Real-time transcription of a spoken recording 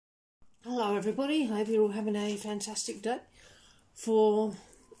Hello everybody, I hope you're all having a fantastic day for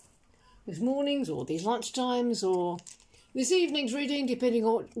this morning's or these lunchtimes or this evening's reading, depending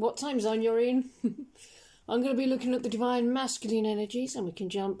on what time zone you're in. I'm going to be looking at the divine masculine energies, and we can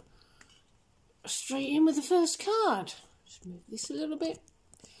jump straight in with the first card. Just move this a little bit.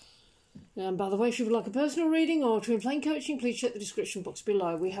 And by the way, if you would like a personal reading or twin flame coaching, please check the description box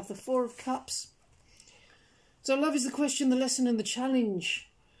below. We have the Four of Cups. So love is the question, the lesson and the challenge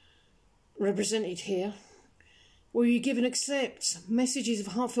represented here. Will you give and accept messages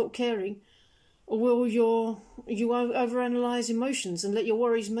of heartfelt caring, or will you overanalyze emotions and let your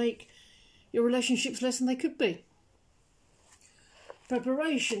worries make your relationships less than they could be?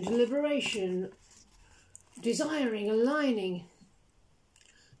 Preparation, deliberation, desiring, aligning.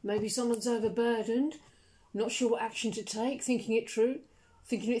 Maybe someone's overburdened, not sure what action to take, thinking it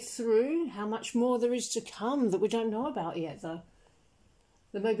through, how much more there is to come that we don't know about yet though.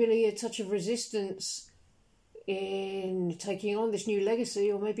 There may be a touch of resistance in taking on this new legacy,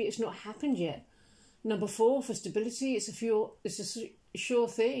 or maybe it's not happened yet. Number 4, for stability, it's a sure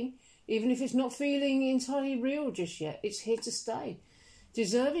thing. Even if it's not feeling entirely real just yet, it's here to stay,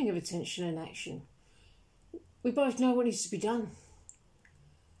 deserving of attention and action. We both know what needs to be done.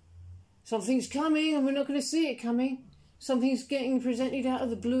 Something's coming and we're not going to see it coming. Something's getting presented out of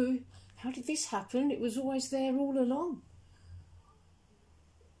the blue. How did this happen? It was always there all along.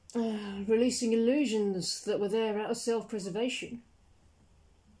 Releasing illusions that were there out of self-preservation.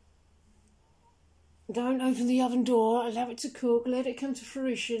 Don't open the oven door, allow it to cook, let it come to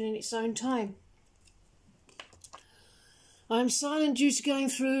fruition in its own time. I am silent due to going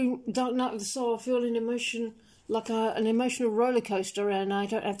through dark night of the soul, feeling emotion like an emotional roller coaster, and I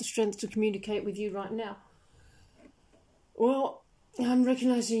don't have the strength to communicate with you right now. Well, I'm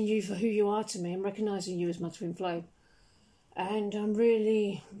recognising you for who you are to me. I'm recognising you as my twin flame. And I'm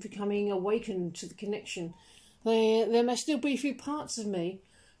really becoming awakened to the connection. There may still be a few parts of me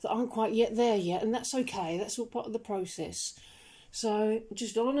that aren't quite yet there yet, and that's okay. That's all part of the process. So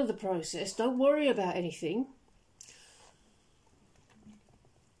just honour the process. Don't worry about anything.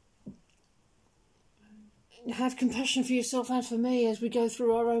 Have compassion for yourself and for me as we go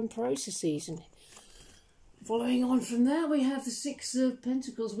through our own processes. And following on from that, we have the Six of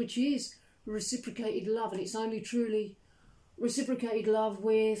Pentacles, which is reciprocated love, and it's only truly reciprocated love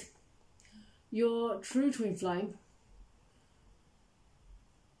with your true twin flame.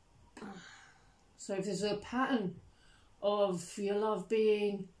 So if there's a pattern of your love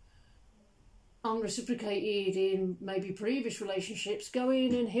being unreciprocated in maybe previous relationships, go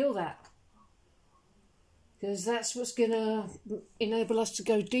in and heal that. Because that's what's going to enable us to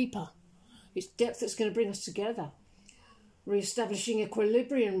go deeper. It's depth that's going to bring us together. Re-establishing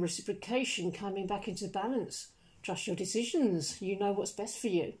equilibrium, reciprocation, coming back into balance. Trust your decisions. You know what's best for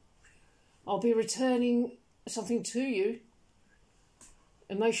you. I'll be returning something to you.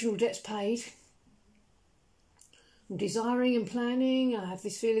 Emotional debts paid. I'm desiring and planning. I have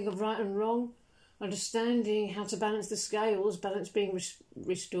this feeling of right and wrong. Understanding how to balance the scales. Balance being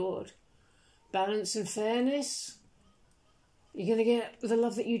restored. Balance and fairness. You're going to get the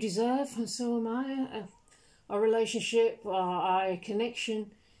love that you deserve, and so am I. Our relationship, our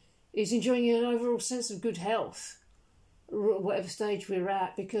connection is enjoying an overall sense of good health, whatever stage we're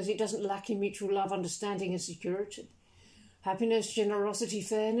at, because it doesn't lack in mutual love, understanding and security. Happiness, generosity,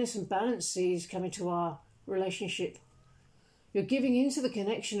 fairness and balance is coming to our relationship. You're giving into the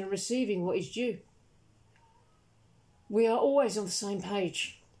connection and receiving what is due. We are always on the same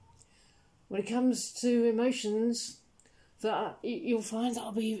page. When it comes to emotions, that you'll find that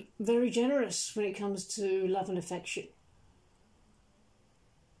I'll be very generous when it comes to love and affection.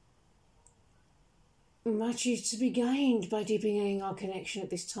 Much is to be gained by deepening our connection at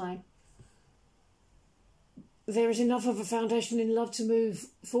this time. There is enough of a foundation in love to move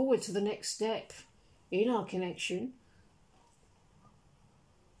forward to the next step in our connection.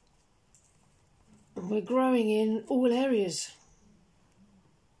 We're growing in all areas.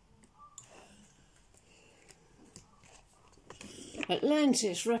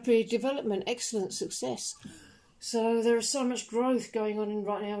 Atlantis, rapid development, excellent success. So there is so much growth going on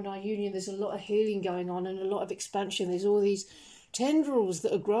right now in our union. There's a lot of healing going on and a lot of expansion. There's all these tendrils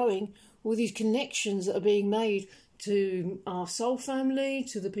that are growing, all these connections that are being made to our soul family,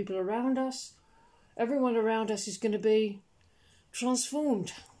 to the people around us. Everyone around us is going to be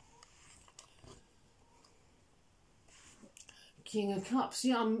transformed. King of Cups.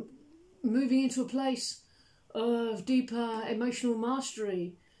 Yeah, I'm moving into a place of deeper emotional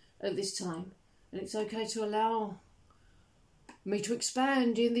mastery at this time, and it's okay to allow me to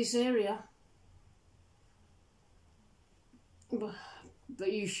expand in this area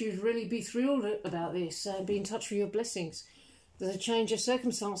but you should really be thrilled about this and be in touch with your blessings. There's a change of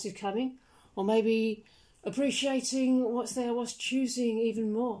circumstances coming, or maybe appreciating what's there, what's choosing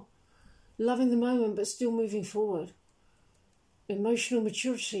even more. Loving the moment, but still moving forward. Emotional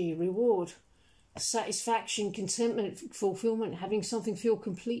maturity, reward, satisfaction, contentment, fulfillment, having something feel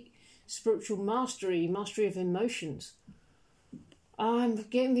complete, spiritual mastery, mastery of emotions. I'm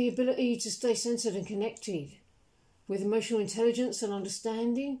getting the ability to stay centered and connected with emotional intelligence and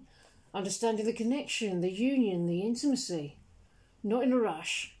understanding the connection, the union, the intimacy. Not in a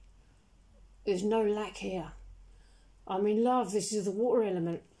rush. There's no lack here. I'm in love. This is the water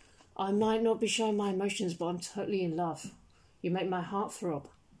element. I might not be showing my emotions, but I'm totally in love. You make my heart throb.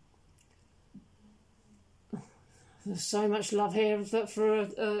 There's so much love here that for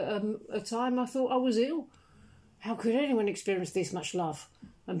a time I thought I was ill. How could anyone experience this much love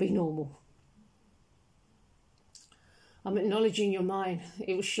and be normal? I'm acknowledging your mind.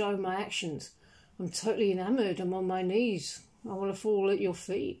 It will show my actions. I'm totally enamoured. I'm on my knees. I want to fall at your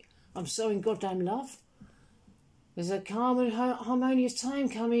feet. I'm so in goddamn love. There's a calm and harmonious time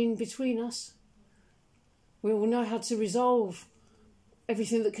coming between us. We will know how to resolve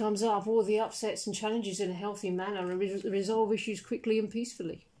everything that comes up, all the upsets and challenges in a healthy manner, and resolve issues quickly and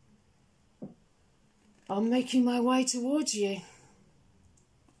peacefully. I'm making my way towards you.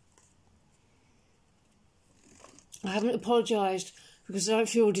 I haven't apologised because I don't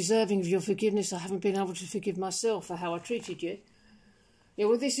feel deserving of your forgiveness. I haven't been able to forgive myself for how I treated you. Yeah,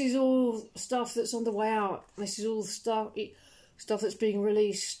 well, this is all stuff that's on the way out. This is all stuff that's being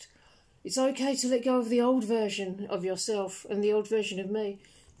released. It's okay to let go of the old version of yourself and the old version of me,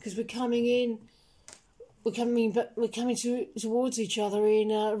 because we're coming towards each other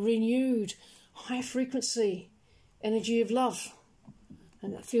in a renewed, high frequency energy of love,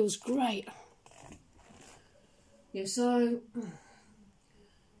 and that feels great. Yeah, so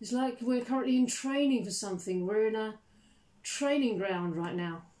it's like we're currently in training for something. We're in a training ground right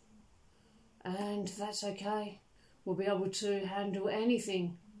now, and that's okay. We'll be able to handle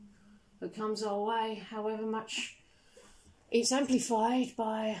anything that comes our way, however much it's amplified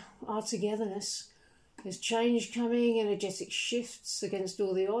by our togetherness. There's change coming, energetic shifts against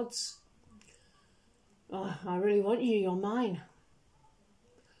all the odds. Oh, I really want you, you're mine.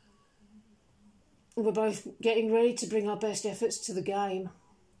 We're both getting ready to bring our best efforts to the game.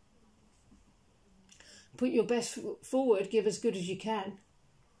 Put your best foot forward, give as good as you can.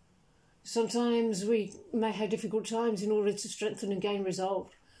 Sometimes we may have difficult times in order to strengthen and gain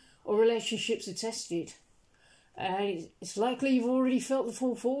resolve, or relationships are tested. And it's likely you've already felt the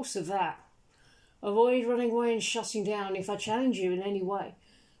full force of that. Avoid running away and shutting down. If I challenge you in any way,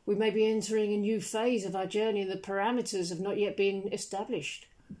 we may be entering a new phase of our journey and the parameters have not yet been established.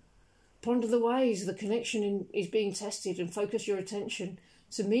 Ponder the ways the connection is being tested and focus your attention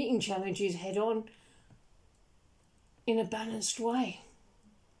to meeting challenges head on in a balanced way.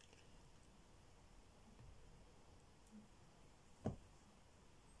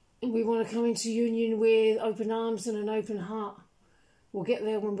 We want to come into union with open arms and an open heart. We'll get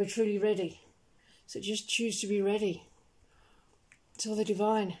there when we're truly ready. So just choose to be ready. Tell the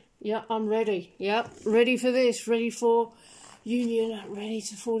divine, yeah, I'm ready. Yeah, ready for this, ready for union, ready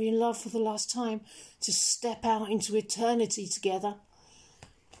to fall in love for the last time, to step out into eternity together.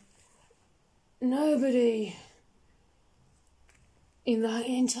 Nobody in the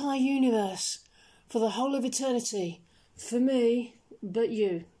entire universe, for the whole of eternity, for me, but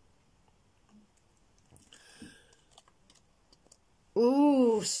you.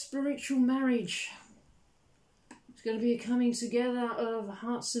 Ooh, spiritual marriage. It's going to be a coming together of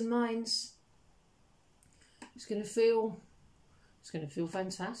hearts and minds. It's going to feel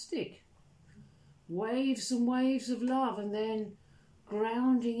fantastic. Waves and waves of love, and then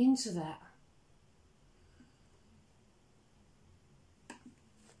grounding into that.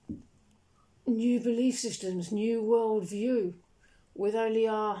 New belief systems, new world view, with only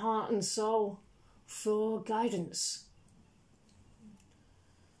our heart and soul for guidance.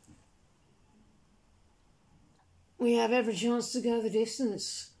 We have every chance to go the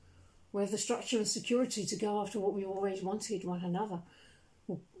distance. We have the structure and security to go after what we always wanted, one another.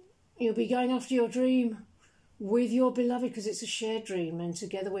 You'll be going after your dream with your beloved because it's a shared dream, and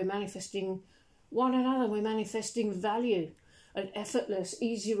together we're manifesting one another. We're manifesting value, an effortless,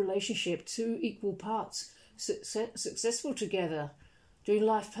 easy relationship, two equal parts, successful together, doing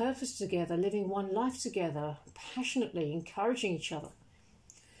life purpose together, living one life together, passionately encouraging each other.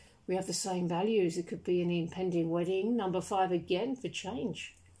 We have the same values. It could be an impending wedding, number 5 again, for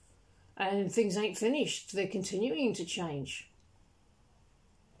change. And things ain't finished. They're continuing to change.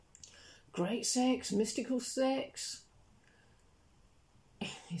 Great sex, mystical sex.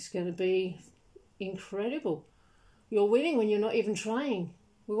 It's going to be incredible. You're winning when you're not even trying.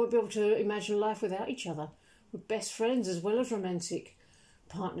 We won't be able to imagine life without each other. We're best friends as well as romantic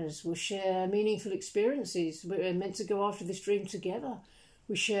partners. We'll share meaningful experiences. We're meant to go after this dream together.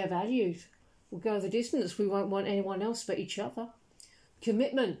 We share values. We'll go the distance. We won't want anyone else but each other.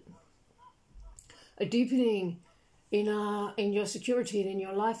 Commitment. A deepening in your security and in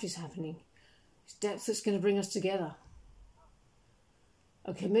your life is happening. It's depth that's going to bring us together.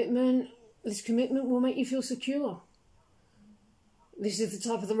 A commitment. This commitment will make you feel secure. This is the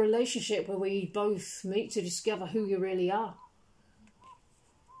type of the relationship where we both meet to discover who you really are.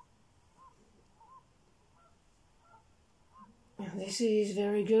 And this is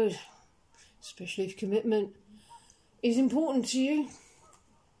very good, especially if commitment is important to you.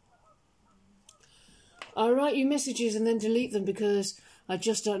 I write you messages and then delete them because I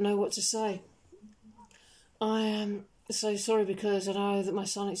just don't know what to say. I am so sorry because I know that my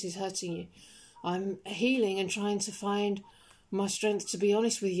silence is hurting you. I'm healing and trying to find my strength to be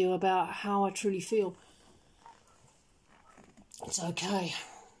honest with you about how I truly feel. It's okay.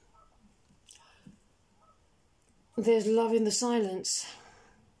 There's love in the silence.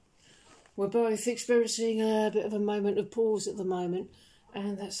 We're both experiencing a bit of a moment of pause at the moment,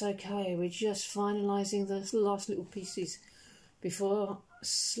 and that's okay. We're just finalising the last little pieces before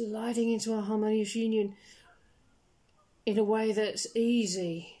sliding into a harmonious union in a way that's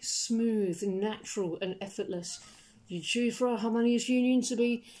easy, smooth, natural and effortless. You choose for a harmonious union to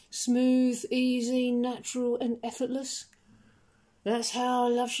be smooth, easy, natural and effortless. That's how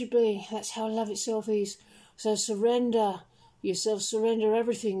love should be. That's how love itself is. So surrender yourself, surrender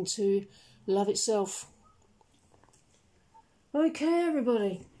everything to love itself. Okay,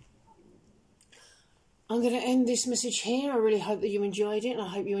 everybody. I'm going to end this message here. I really hope that you enjoyed it, and I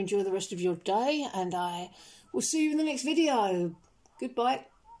hope you enjoy the rest of your day, and I will see you in the next video. Goodbye.